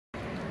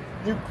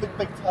New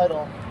clickbait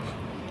title: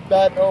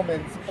 Bad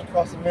Omens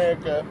Across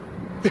America.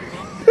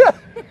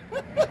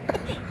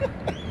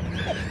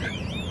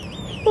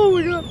 Oh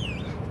my god.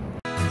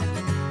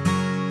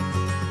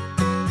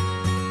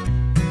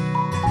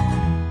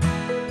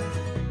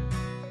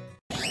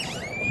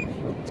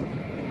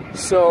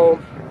 So,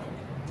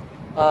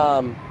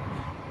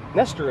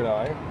 Nestor and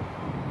I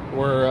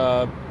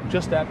were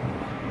just at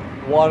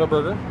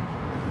Whataburger,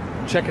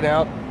 checking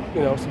out, you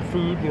know, some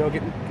food, you know,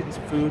 getting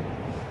some food,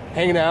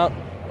 hanging out,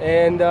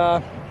 and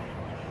well,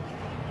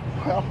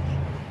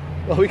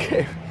 we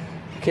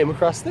came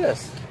across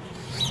this,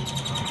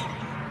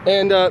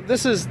 and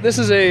this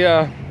is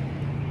a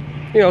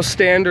you know,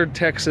 standard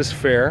Texas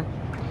fare.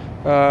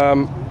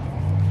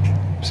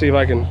 See if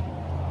I can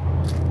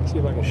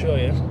show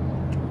you.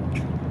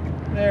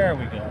 There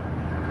we go.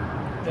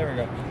 There we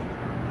go.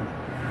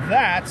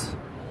 That,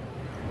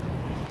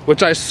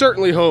 which I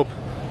certainly hope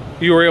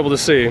you were able to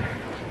see,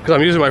 because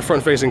I'm using my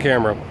front-facing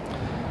camera,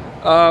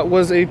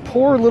 was a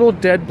poor little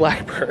dead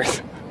blackbird.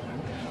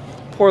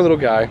 Poor little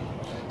guy.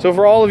 So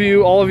for all of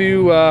you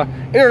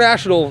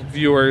international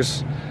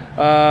viewers,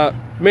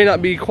 may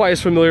not be quite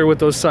as familiar with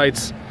those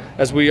sites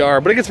as we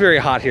are, but it gets very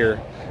hot here,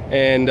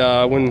 and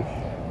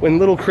when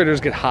little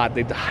critters get hot,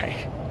 they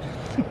die.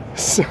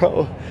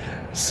 So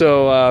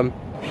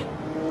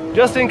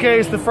just in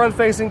case the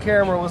front-facing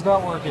camera was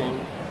not working,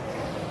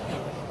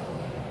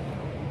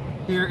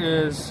 here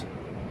is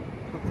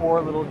the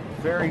poor little,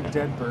 very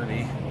dead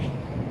birdie.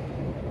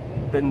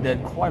 Been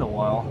dead quite a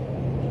while.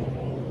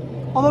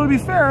 Although, to be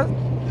fair,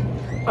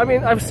 I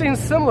mean, I've seen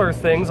similar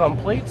things on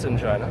plates in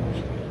China.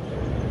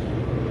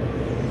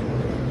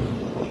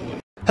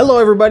 Hello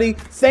everybody,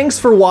 thanks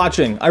for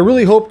watching. I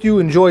really hope you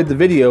enjoyed the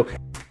video.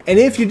 And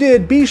if you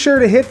did, be sure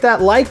to hit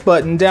that like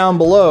button down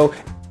below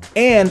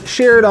and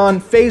share it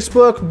on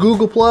Facebook,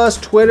 Google+,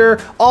 Twitter,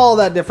 all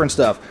that different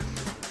stuff.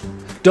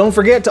 Don't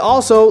forget to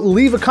also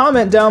leave a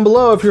comment down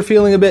below if you're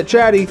feeling a bit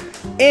chatty.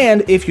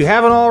 And if you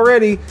haven't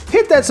already,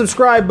 hit that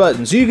subscribe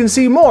button so you can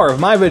see more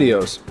of my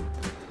videos.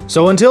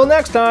 So until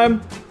next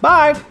time,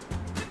 bye!